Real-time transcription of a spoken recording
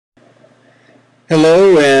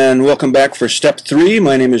Hello and welcome back for step 3.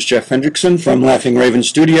 My name is Jeff Hendrickson from Laughing Raven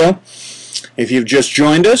Studio. If you've just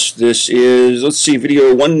joined us, this is, let's see,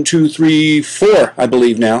 video 1, 2, 3, 4, I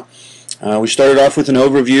believe now. We started off with an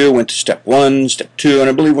overview, went to step 1, step 2, and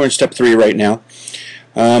I believe we're in step 3 right now.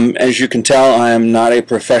 As you can tell, I am not a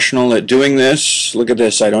professional at doing this. Look at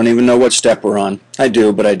this, I don't even know what step we're on. I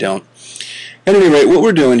do, but I don't. At any rate, what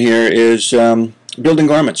we're doing here is building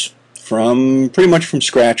garments pretty much from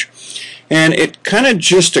scratch. And it kind of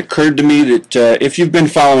just occurred to me that if you've been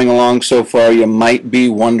following along so far, you might be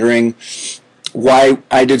wondering why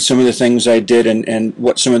I did some of the things I did and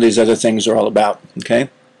what some of these other things are all about. Okay,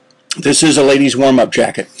 this is a lady's warm-up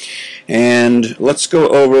jacket, and let's go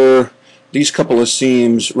over these couple of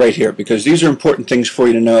seams right here because these are important things for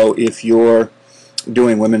you to know if you're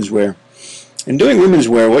doing women's wear. In doing women's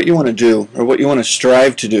wear, what you want to do, or what you want to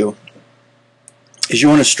strive to do, is you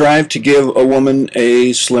want to strive to give a woman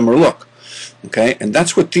a slimmer look. Okay, and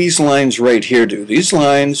that's what these lines right here do. These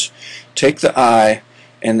lines take the eye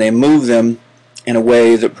and they move them in a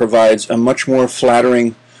way that provides a much more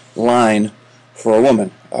flattering line for a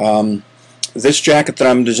woman. This jacket that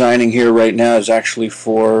I'm designing here right now is actually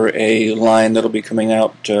for a line that'll be coming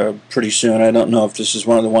out pretty soon. I don't know if this is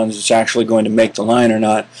one of the ones that's actually going to make the line or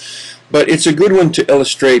not. But it's a good one to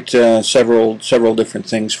illustrate several different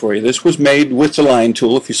things for you. This was made with the line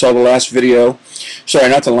tool. If you saw the last video, sorry,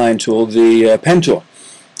 not the line tool, the pen tool.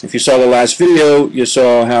 If you saw the last video, you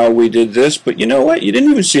saw how we did this. But you know what? You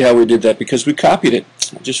didn't even see how we did that because we copied it.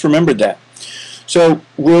 I just remembered that. So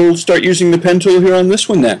we'll start using the pen tool here on this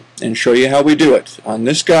one then and show you how we do it. On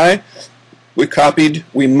this guy, we copied,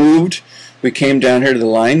 we moved, we came down here to the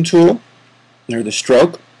line tool, or the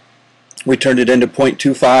stroke. We turned it into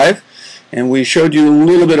 0.25. And we showed you a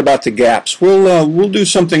little bit about the gaps. We'll do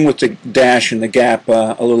something with the dash and the gap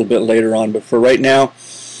a little bit later on, but for right now,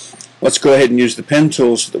 let's go ahead and use the pen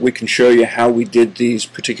tool so that we can show you how we did these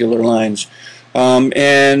particular lines.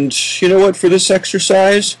 And you know what, for this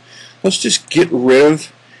exercise, let's just get rid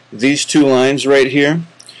of these two lines right here.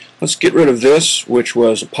 Let's get rid of this, which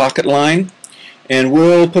was a pocket line, and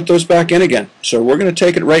we'll put those back in again. So we're going to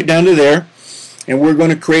take it right down to there, and we're going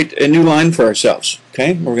to create a new line for ourselves.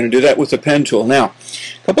 Okay, we're going to do that with the pen tool. Now,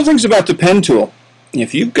 a couple things about the pen tool.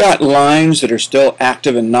 If you've got lines that are still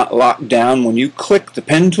active and not locked down, when you click the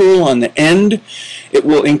pen tool on the end, it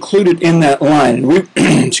will include it in that line. And we,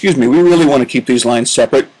 excuse me, we really want to keep these lines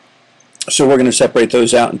separate, so we're going to separate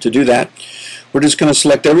those out. And to do that, we're just going to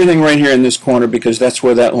select everything right here in this corner because that's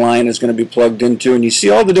where that line is going to be plugged into. And you see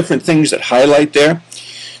all the different things that highlight there?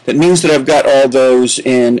 That means that I've got all those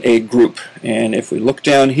in a group. And if we look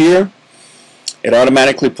down here, it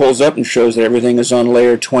automatically pulls up and shows that everything is on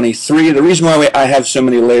layer 23. The reason why I have so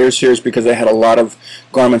many layers here is because I had a lot of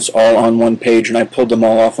garments all on one page and I pulled them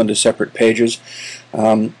all off onto separate pages.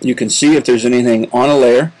 You can see if there's anything on a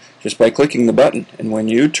layer just by clicking the button. And when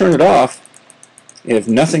you turn it off, if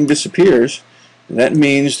nothing disappears, that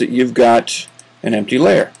means that you've got an empty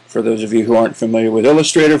layer. For those of you who aren't familiar with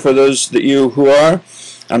Illustrator, for those that you who are,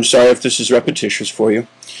 I'm sorry if this is repetitious for you.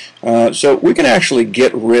 So we can actually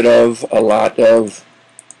get rid of a lot of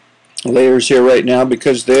layers here right now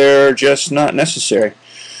because they're just not necessary.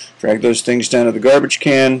 Drag those things down to the garbage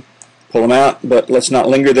can, pull them out, but let's not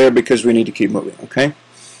linger there because we need to keep moving. Okay?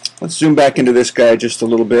 Let's zoom back into this guy just a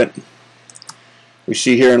little bit. We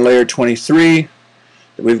see here in layer 23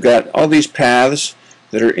 that we've got all these paths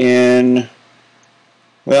that are in.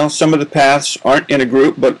 Well, some of the paths aren't in a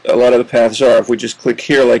group, but a lot of the paths are. If we just click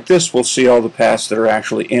here like this, we'll see all the paths that are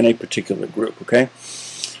actually in a particular group. Okay.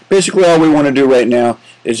 Basically, all we want to do right now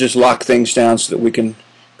is just lock things down so that we can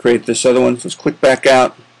create this other one. So let's click back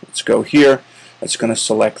out. Let's go here. That's going to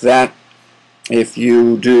select that. If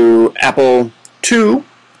you do Apple II,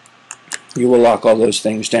 you will lock all those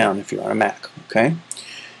things down if you're on a Mac. Okay.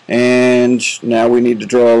 And now we need to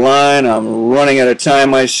draw a line. I'm running out of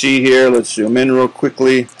time, I see here. Let's zoom in real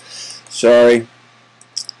quickly. Sorry.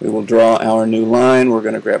 We will draw our new line. We're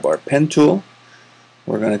going to grab our pen tool.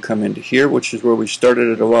 We're going to come into here, which is where we started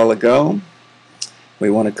it a while ago. We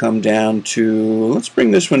want to come down to, let's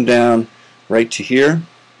bring this one down right to here.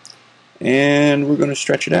 And we're going to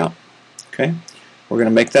stretch it out. Okay. We're going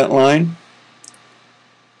to make that line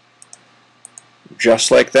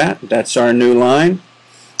just like that. That's our new line.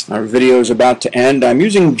 Our video is about to end. I'm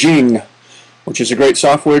using Jing, which is a great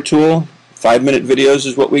software tool. 5-minute videos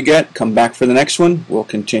is what we get. Come back for the next one. We'll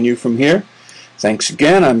continue from here. Thanks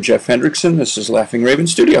again. I'm Jeff Hendrickson. This is Laughing Raven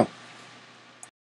Studio.